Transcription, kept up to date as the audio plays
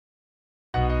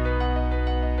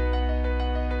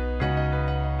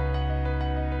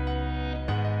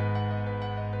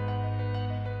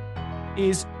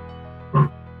is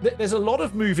there's a lot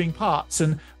of moving parts.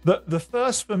 And the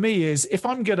first for me is, if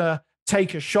I'm going to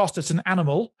take a shot at an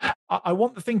animal, I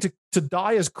want the thing to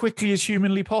die as quickly as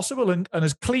humanly possible and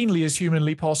as cleanly as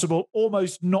humanly possible,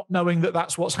 almost not knowing that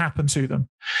that's what's happened to them.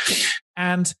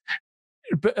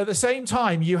 But at the same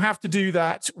time, you have to do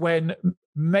that when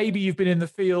maybe you've been in the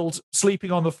field,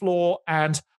 sleeping on the floor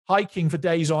and hiking for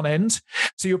days on end.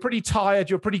 So you're pretty tired,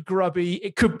 you're pretty grubby.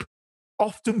 It could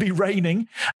often be raining.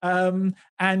 And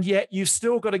yet you've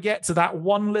still got to get to that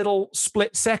one little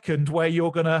split second where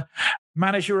you're going to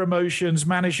manage your emotions,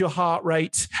 manage your heart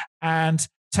rate, and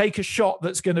take a shot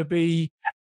that's going to be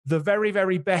the very,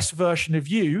 very best version of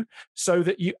you, so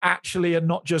that you actually are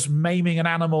not just maiming an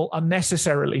animal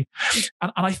unnecessarily.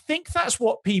 And I think that's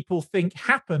what people think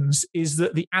happens, is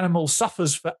that the animal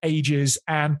suffers for ages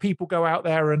and people go out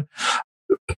there and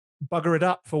bugger it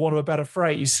up, for want of a better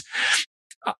phrase.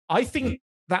 I think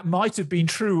that might have been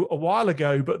true a while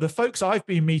ago, but the folks I've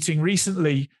been meeting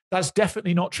recently, that's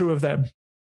definitely not true of them.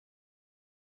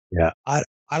 Yeah, I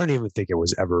don't even think it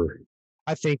was ever.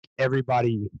 I think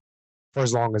everybody, for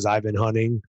as long as I've been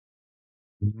hunting,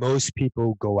 most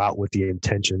people go out with the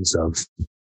intentions of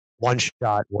one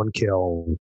shot, one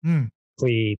kill,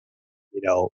 clean,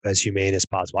 as humane as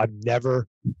possible. I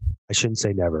shouldn't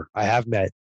say never. I have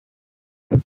met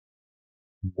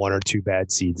one or two bad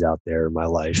seeds out there in my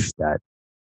life that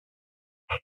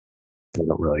they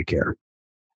don't really care.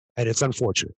 And it's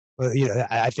unfortunate. But,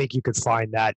 I think you could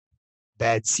find that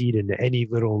bad seed in any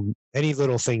little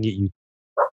thing that you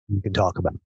can talk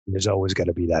about. There's always got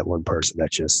to be that one person that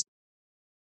just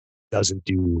doesn't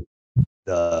do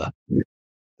the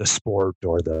sport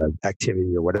or the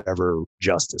activity or whatever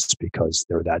justice because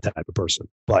they're that type of person.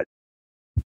 But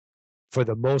for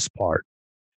the most part,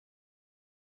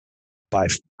 I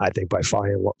think by far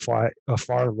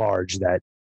and large, that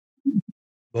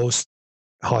most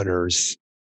hunters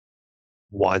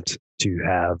want to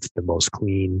have the most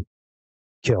clean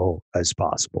kill as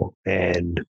possible.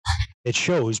 And it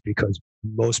shows because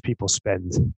most people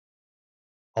spend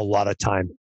a lot of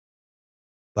time,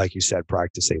 like you said,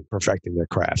 practicing, perfecting their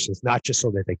crafts. It's not just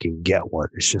so that they can get one.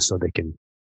 It's just so they can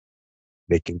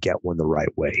get one the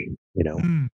right way,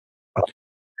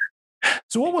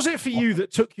 So what was it for you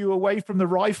that took you away from the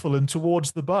rifle and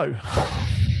towards the bow?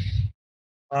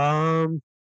 I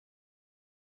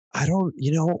don't,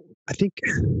 I think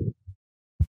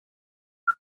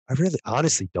I really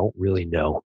honestly don't really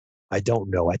know. I don't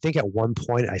know. I think at one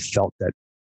point I felt that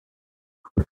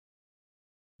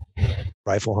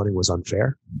rifle hunting was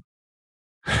unfair.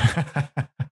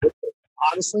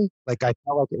 Honestly, like I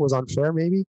felt like it was unfair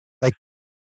maybe. Like,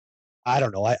 I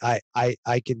don't know.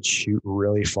 I can shoot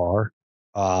really far.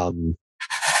 And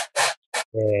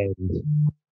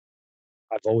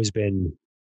I've always been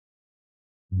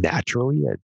naturally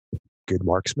a good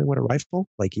marksman with a rifle.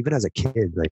 Like even as a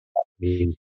kid,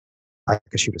 I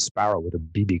could shoot a sparrow with a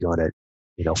BB gun at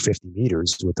 50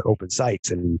 meters with the open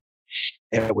sights, and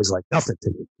it was like nothing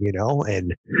to me,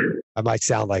 And I might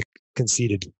sound like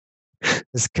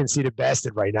this conceited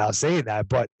bastard right now saying that,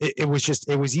 but it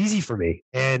was easy for me.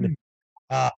 And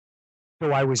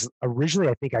so I was originally,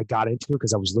 I think I got into it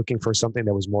because I was looking for something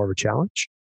that was more of a challenge.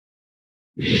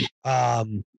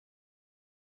 And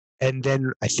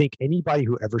then I think anybody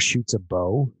who ever shoots a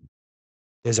bow,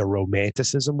 there's a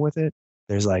romanticism with it.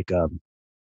 There's like, I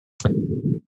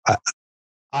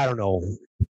don't know.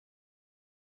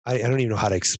 I don't even know how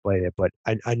to explain it, but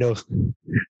I know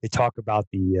they talk about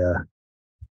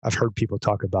I've heard people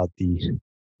talk about the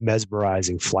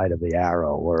mesmerizing flight of the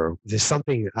arrow, or there's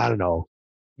something, I don't know,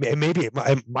 maybe it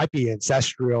might be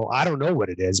ancestral. I don't know what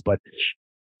it is, but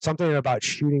something about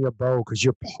shooting a bow because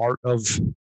you're part of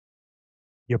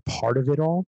it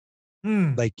all.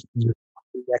 Like you're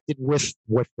connected with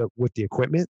the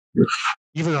equipment,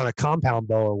 even on a compound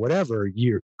bow or whatever.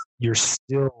 You're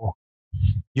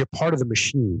part of the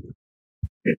machine.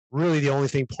 Really, the only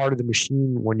thing part of the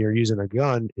machine when you're using a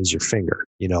gun is your finger.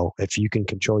 If you can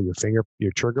control your finger,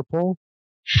 your trigger pull,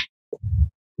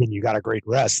 and you got a great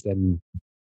rest, then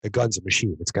the gun's a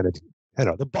machine. It's gonna,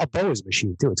 the bow is a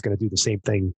machine too. It's gonna do the same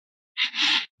thing,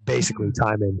 basically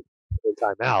time in and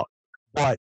time out.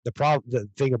 But the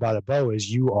thing about a bow is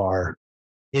you are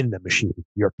in the machine.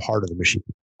 You're part of the machine.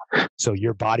 So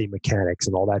your body mechanics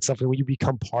and all that stuff. And when you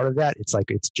become part of that, it's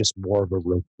like it's just more of a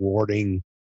rewarding.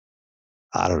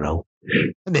 I don't know.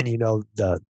 And then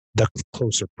the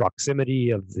closer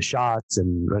proximity of the shots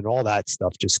and all that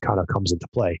stuff just kind of comes into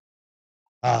play.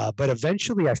 But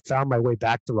eventually I found my way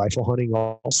back to rifle hunting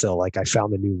also. Like I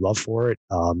found a new love for it.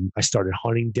 I started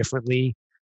hunting differently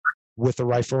with a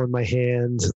rifle in my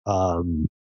hand.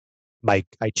 I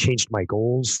changed my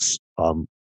goals.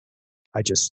 I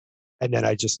just, and then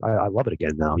I love it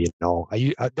again now.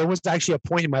 There was actually a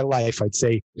point in my life, I'd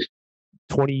say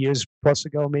 20 years plus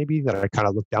ago, maybe, that I kind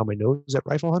of looked down my nose at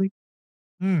rifle hunting.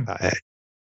 Mm.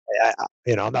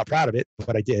 I'm not proud of it,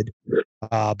 but I did.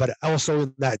 But also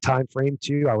in that time frame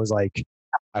too, I was like,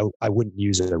 I wouldn't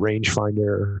use a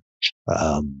rangefinder.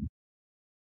 I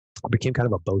became kind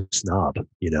of a bow snob,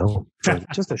 for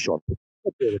just a short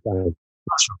period of time.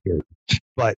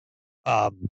 But I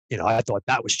thought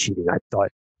that was cheating. I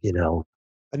thought, and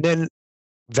then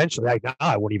eventually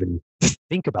I won't even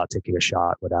think about taking a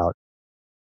shot without,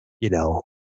 well,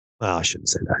 I shouldn't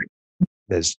say that.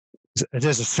 There's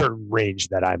a certain range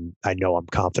that I know I'm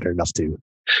confident enough to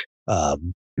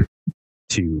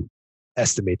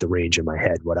estimate the range in my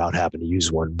head without having to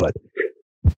use one. But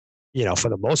for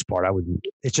the most part,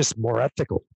 it's just more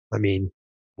ethical. I mean,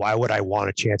 why would I want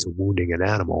a chance of wounding an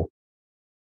animal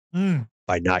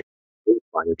by not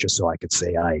just so I could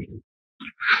say I'm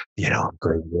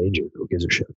great ranger? Who gives a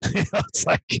shit? It's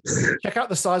like, check out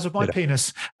the size of my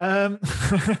penis.